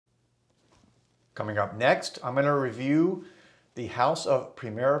Coming up next, I'm going to review the house of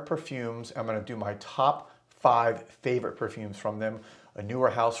Primera Perfumes. I'm going to do my top 5 favorite perfumes from them. A newer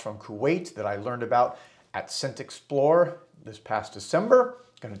house from Kuwait that I learned about at Scent Explore this past December.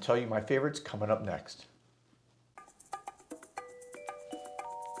 I'm going to tell you my favorites coming up next.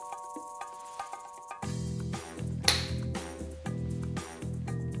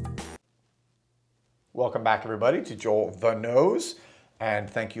 Welcome back, everybody, to Joel the Nose. And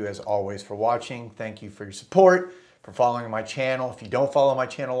thank you as always for watching. Thank you for your support, for following my channel. If you don't follow my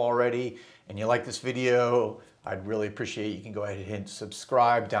channel already and you like this video, I'd really appreciate it. You can go ahead and hit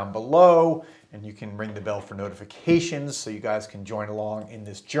subscribe down below, and you can ring the bell for notifications so you guys can join along in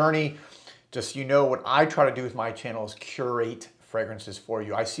this journey. Just so you know, what I try to do with my channel is curate fragrances for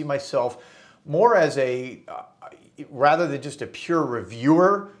you. I see myself more as a, rather than just a pure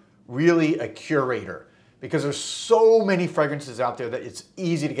reviewer, really a curator. Because there's so many fragrances out there that it's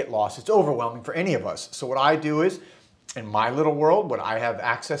easy to get lost. It's overwhelming for any of us. So what I do is, in my little world, what I have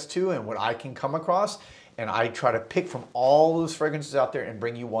access to and what I can come across, and I try to pick from all those fragrances out there and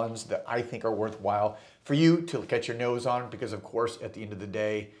bring you ones that I think are worthwhile for you to get your nose on, because of course, at the end of the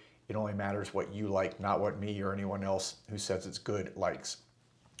day, it only matters what you like, not what me or anyone else who says it's good likes.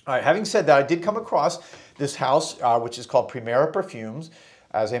 All right, having said that, I did come across this house, which is called Primera Perfumes.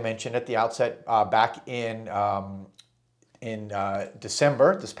 As I mentioned at the outset, back in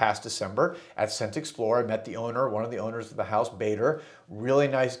December, this past December, at Scent Explore, I met the owner, one of the owners of the house, Bader. Really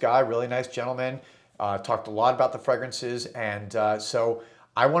nice guy, really nice gentleman. Talked a lot about the fragrances, and so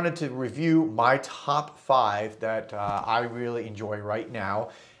I wanted to review my top 5 that I really enjoy right now.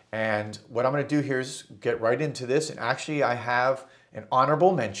 And what I'm going to do here is get right into this. And actually, I have an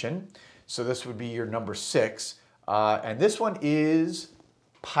honorable mention. So this would be your number 6. And this one is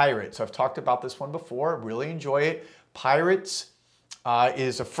Pirates. I've talked about this one before. Really enjoy it. Pirates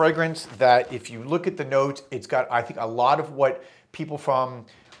is a fragrance that, if you look at the notes, it's got, I think, a lot of what people from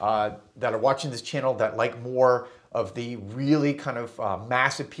that are watching this channel that like more of the really kind of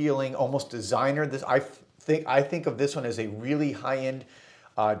mass appealing, almost designer. This I think of this one as a really high-end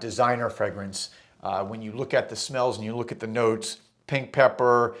designer fragrance. When you look at the smells and you look at the notes, pink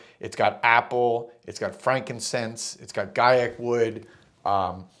pepper, it's got apple, it's got frankincense, it's got gaiac wood.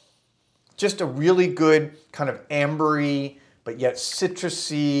 Just a really good kind of ambery, but yet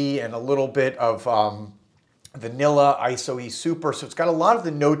citrusy, and a little bit of vanilla, ISO-y super. So it's got a lot of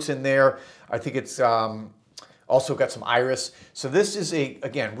the notes in there. I think it's also got some iris. So this is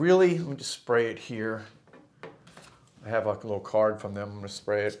again, really, let me just spray it here. I have like a little card from them. I'm gonna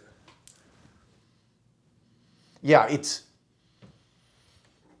spray it. Yeah, it's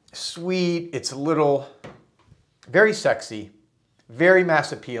sweet. It's a little, very sexy. Very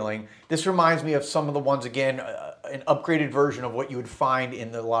mass appealing. This reminds me of some of the ones, again, an upgraded version of what you would find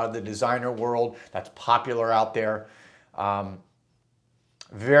in a lot of the designer world that's popular out there.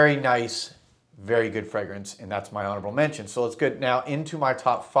 Very nice, very good fragrance, and that's my honorable mention. So let's get now into my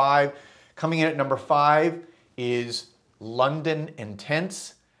top 5. Coming in at number 5 is London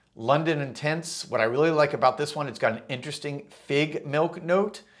Intense. London Intense, what I really like about this one, it's got an interesting fig milk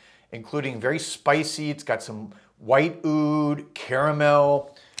note, including very spicy. It's got some white oud,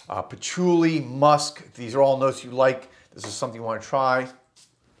 caramel, patchouli, musk. These are all notes you like. This is something you want to try.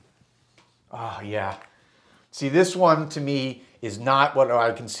 Oh, yeah. See, this one to me is not what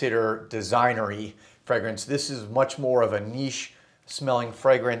I consider designery fragrance. This is much more of a niche smelling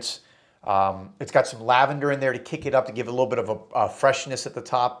fragrance. It's got some lavender in there to kick it up, to give it a little bit of a freshness at the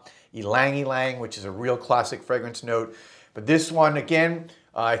top. Ylang Ylang, which is a real classic fragrance note. But this one, again,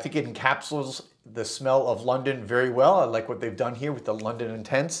 I think it encapsulates the smell of London very well. I like what they've done here with the London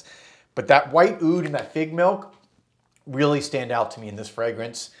Intense. But that white oud and that fig milk really stand out to me in this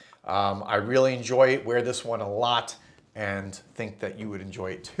fragrance. I really enjoy it, wear this one a lot, and think that you would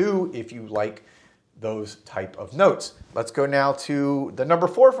enjoy it too if you like those type of notes. Let's go now to the number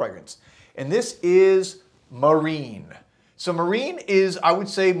 4 fragrance. And this is Marine. So Marine is, I would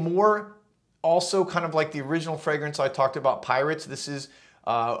say, more also kind of like the original fragrance I talked about, Pirates. This is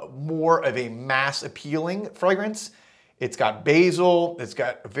more of a mass appealing fragrance. It's got basil, it's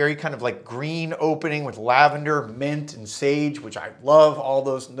got a very kind of like green opening with lavender, mint, and sage, which I love all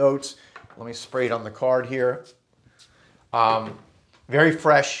those notes. Let me spray it on the card here. Very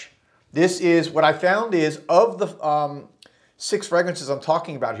fresh. This is, what I found is, of the 6 fragrances I'm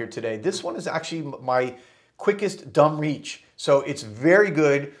talking about here today, this one is actually my quickest dumb reach. So it's very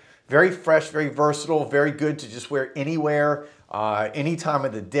good, very fresh, very versatile, very good to just wear anywhere, any time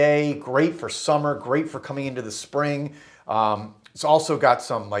of the day. Great for summer, great for coming into the spring. It's also got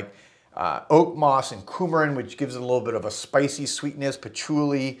some like oak moss and coumarin, which gives it a little bit of a spicy sweetness,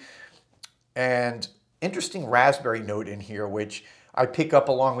 patchouli. and interesting raspberry note in here, which I pick up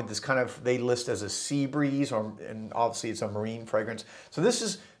along with this kind of, they list as a sea breeze, and obviously it's a marine fragrance. So this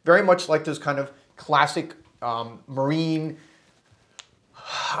is very much like those kind of classic marine,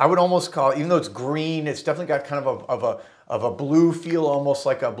 I would almost call it, even though it's green, it's definitely got kind of a blue feel, almost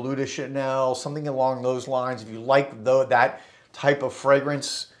like a Bleu de Chanel, something along those lines. If you like that type of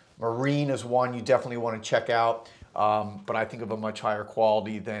fragrance, marine is one you definitely want to check out. But I think of a much higher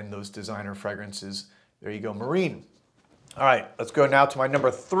quality than those designer fragrances. There you go, marine. All right, let's go now to my number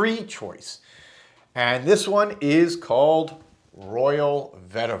 3 choice. And this one is called Royal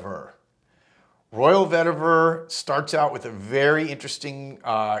Vetiver. Royal Vetiver starts out with a very interesting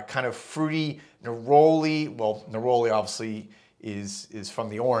kind of fruity neroli. Well, neroli obviously is from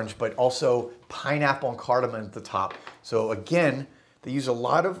the orange, but also pineapple and cardamom at the top. So again, they use a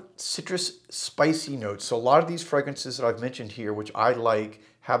lot of citrus spicy notes. So a lot of these fragrances that I've mentioned here, which I like,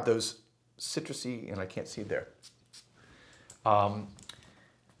 have those citrusy, and I can't see there.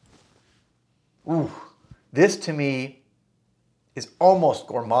 This to me is almost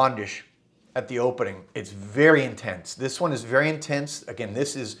gourmandish at the opening. It's very intense. This one is very intense. Again,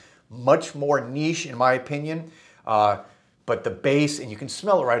 this is much more niche in my opinion, but the base, and you can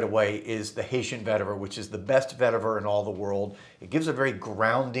smell it right away, is the Haitian vetiver, which is the best vetiver in all the world. It gives a very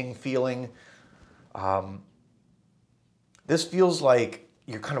grounding feeling. This feels like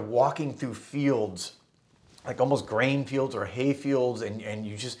you're kind of walking through fields, like almost grain fields or hay fields, and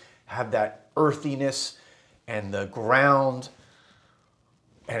you just have that earthiness and the ground,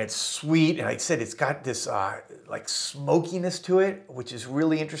 and it's sweet. And like I said, it's got this like smokiness to it, which is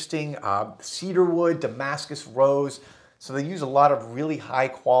really interesting. Cedarwood, Damascus rose. So they use a lot of really high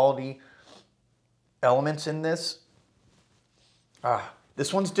quality elements in this.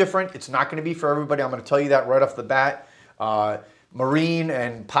 This one's different. It's not going to be for everybody. I'm going to tell you that right off the bat. Marine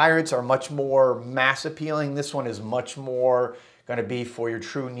and Pirates are much more mass appealing. This one is much more going to be for your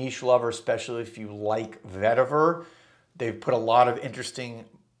true niche lover, especially if you like vetiver. They've put a lot of interesting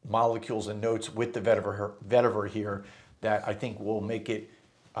molecules and notes with the vetiver here that I think will make it,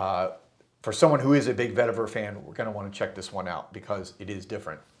 for someone who is a big vetiver fan, we're going to want to check this one out because it is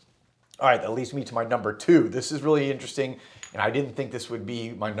different. All right, that leads me to my number 2. This is really interesting, and I didn't think this would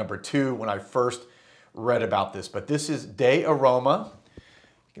be my number 2 when I first read about this, but this is De Aroma.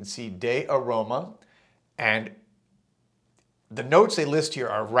 You can see De Aroma, and the notes they list here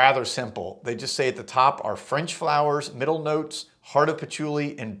are rather simple. They just say at the top are French flowers, middle notes, heart of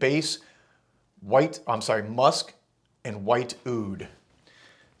patchouli, and base musk and white oud.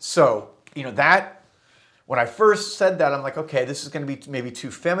 So, you know, that, when I first said that, I'm like, okay, this is going to be maybe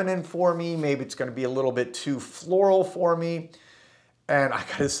too feminine for me. Maybe it's going to be a little bit too floral for me. And I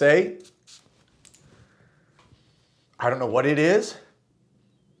gotta say, I don't know what it is.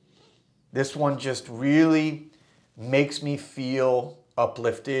 This one just really makes me feel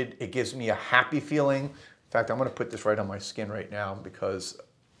uplifted. It gives me a happy feeling. In fact, I'm going to put this right on my skin right now because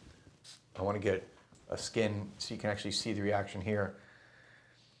I want to get a skin so you can actually see the reaction here.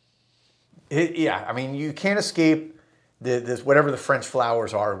 Yeah, I mean, you can't escape this whatever the French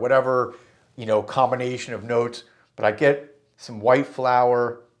flowers are, whatever, you know, combination of notes. But I get some white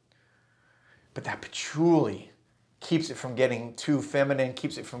flower, but that patchouli keeps it from getting too feminine,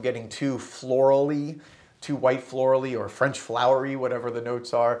 keeps it from getting too florally, too white florally or French flowery, whatever the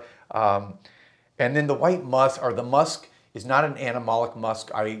notes are. And then the white musk, or the musk, is not an animalic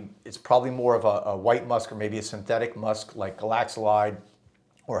musk. It's probably more of a white musk or maybe a synthetic musk like galaxolide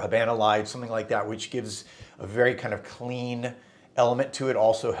or habanolide, something like that, which gives a very kind of clean element to it.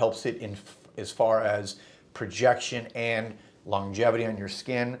 Also helps it in as far as projection and longevity on your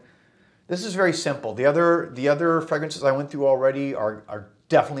skin. This is very simple. The other fragrances I went through already are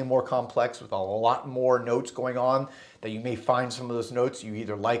definitely more complex with a lot more notes going on that you may find some of those notes you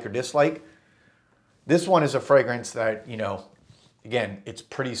either like or dislike. This one is a fragrance that, you know, again, it's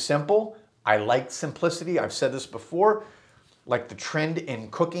pretty simple. I like simplicity. I've said this before. Like the trend in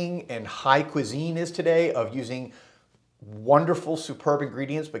cooking and high cuisine is today of using wonderful, superb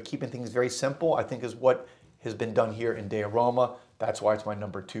ingredients, but keeping things very simple, I think is what has been done here in De Aroma. That's why it's my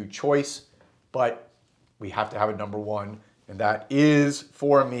number 2 choice, but we have to have a number 1, and that is,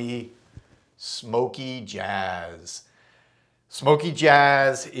 for me, Smoky Jazz. Smoky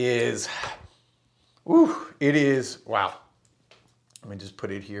Jazz is, it is, wow. Let me just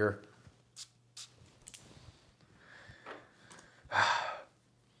put it here.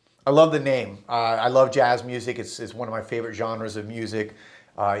 I love the name. I love jazz music. It's one of my favorite genres of music.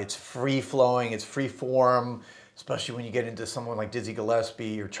 It's free-flowing, it's free-form, especially when you get into someone like Dizzy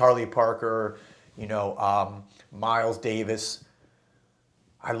Gillespie or Charlie Parker, you know, Miles Davis.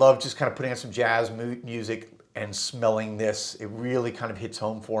 I love just kind of putting on some jazz music and smelling this. It really kind of hits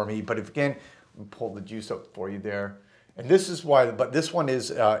home for me. But if, again, let me pull the juice up for you there. And this is why, but this one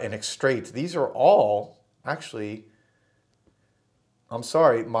is an extrait. These are all, actually, I'm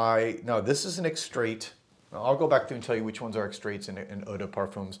sorry, no, this is an extrait. I'll go back through and tell you which ones are extraits in Eau de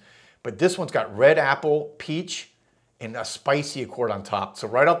Parfums. But this one's got red apple, peach, and a spicy accord on top. So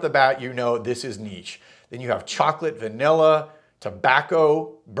right off the bat, you know this is niche. Then you have chocolate, vanilla,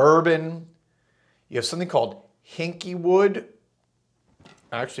 tobacco, bourbon. You have something called hinky wood.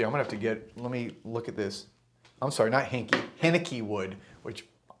 Actually, I'm gonna have to let me look at this. I'm sorry, not hinky, Henneke wood, which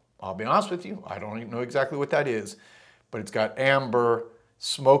I'll be honest with you, I don't even know exactly what that is. But it's got amber,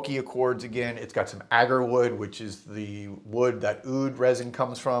 smoky accords again. It's got some agar wood, which is the wood that oud resin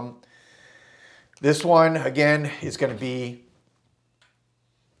comes from. This one, again, is gonna be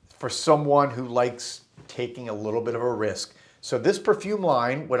for someone who likes taking a little bit of a risk. So this perfume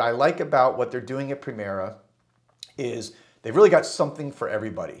line, what I like about what they're doing at Primera is they've really got something for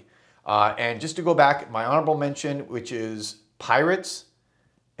everybody. And just to go back, my honorable mention, which is Pirates.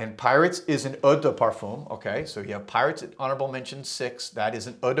 And Pirates is an Eau de Parfum, okay? So you have Pirates at honorable mention 6. That is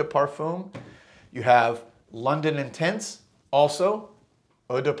an Eau de Parfum. You have London Intense, also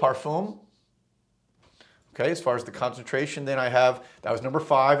Eau de Parfum. Okay, as far as the concentration, then I have, that was number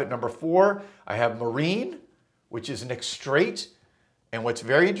 5. At number 4, I have Marine, which is an extrait. And what's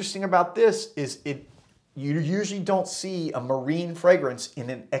very interesting about this is you usually don't see a marine fragrance in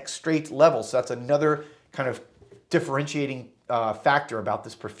an extrait level. So that's another kind of differentiating factor about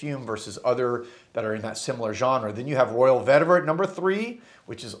this perfume versus other that are in that similar genre. Then you have Royal Vetiver at number 3,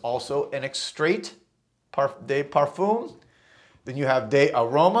 which is also an extrait de parfum. Then you have De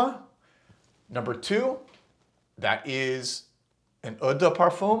Aroma, number 2. That is an Eau de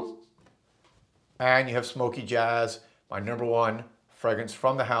Parfum. And you have Smoky Jazz, my number 1 fragrance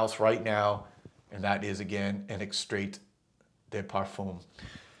from the house right now. And that is, again, an extrait de parfum.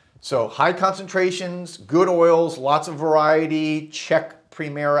 So high concentrations, good oils, lots of variety. Check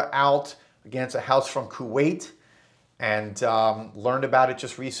Primera out. Again, it's a house from Kuwait. And learned about it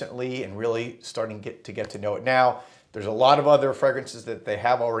just recently and really starting to get to know it now. There's a lot of other fragrances that they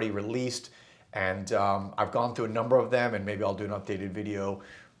have already released. And I've gone through a number of them, and maybe I'll do an updated video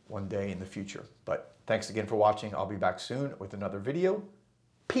one day in the future. But thanks again for watching. I'll be back soon with another video.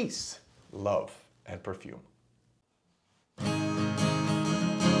 Peace, love, and perfume.